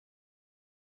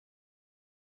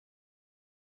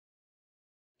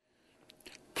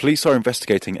Police are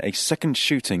investigating a second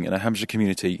shooting in a Hampshire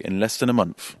community in less than a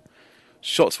month.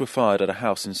 Shots were fired at a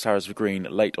house in Sarasville Green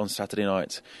late on Saturday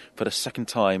night for the second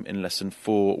time in less than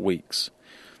 4 weeks.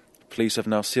 Police have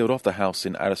now sealed off the house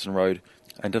in Addison Road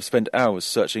and have spent hours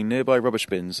searching nearby rubbish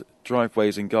bins,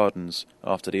 driveways and gardens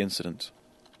after the incident.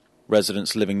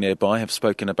 Residents living nearby have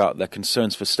spoken about their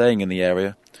concerns for staying in the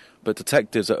area, but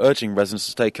detectives are urging residents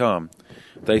to stay calm.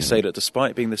 They say that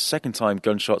despite being the second time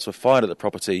gunshots were fired at the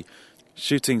property,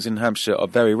 shootings in Hampshire are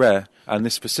very rare, and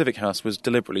this specific house was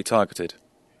deliberately targeted.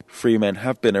 3 men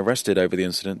have been arrested over the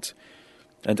incident,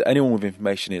 and anyone with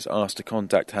information is asked to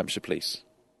contact Hampshire Police.